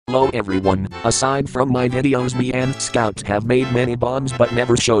Hello everyone, aside from my videos me and Scout have made many bombs but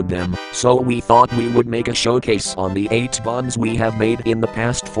never showed them, so we thought we would make a showcase on the 8 bombs we have made in the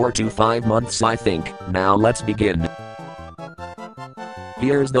past 4 to 5 months I think. Now let's begin.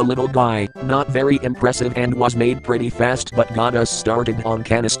 Here's the little guy, not very impressive and was made pretty fast but got us started on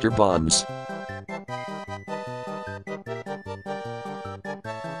canister bombs.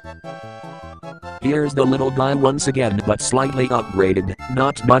 Here's the little guy once again but slightly upgraded,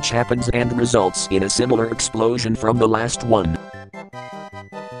 not much happens and results in a similar explosion from the last one.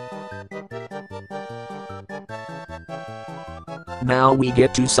 Now we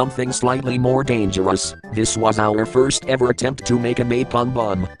get to something slightly more dangerous. This was our first ever attempt to make a napalm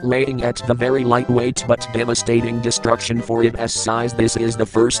bomb, laying at the very lightweight but devastating destruction for its size. This is the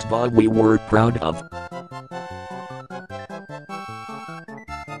first bomb we were proud of.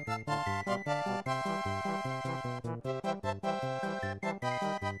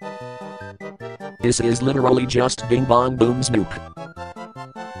 This is literally just Bing Bong Boom's Nuke.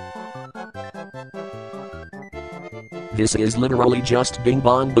 This is literally just Bing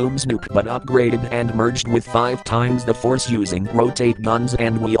Bong Boom's Nuke but upgraded and merged with 5 times the force using rotate guns,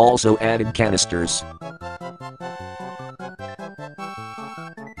 and we also added canisters.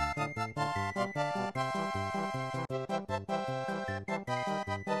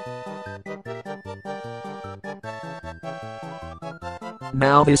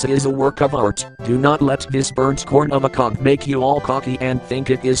 Now this is a work of art. Do not let this burnt corn of a cog make you all cocky and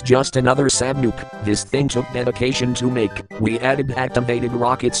think it is just another sad nuke. This thing took dedication to make. We added activated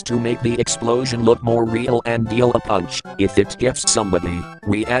rockets to make the explosion look more real and deal a punch if it gets somebody.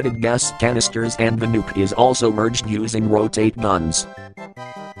 We added gas canisters and the nuke is also merged using rotate guns.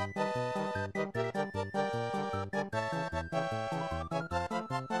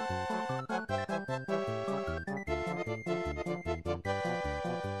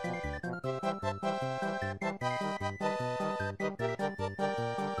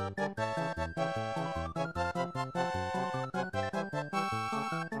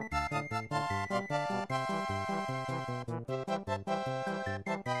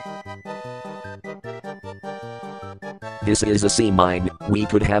 This is a C mine. We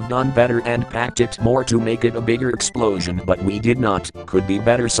could have done better and packed it more to make it a bigger explosion, but we did not. Could be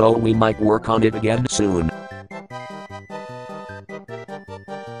better, so we might work on it again soon.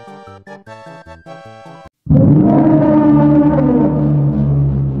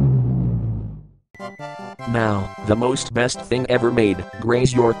 Now, the most best thing ever made.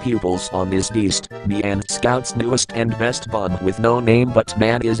 Graze your pupils on this beast. Me and Scout's newest and best bomb with no name, but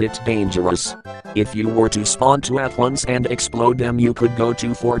man is it dangerous. If you were to spawn 2 at once and explode them, you could go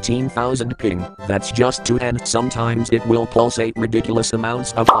to 14,000 ping. That's just 2, and sometimes it will pulsate ridiculous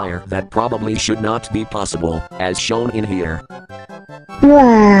amounts of fire that probably should not be possible, as shown in here.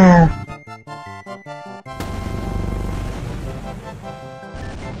 Wow.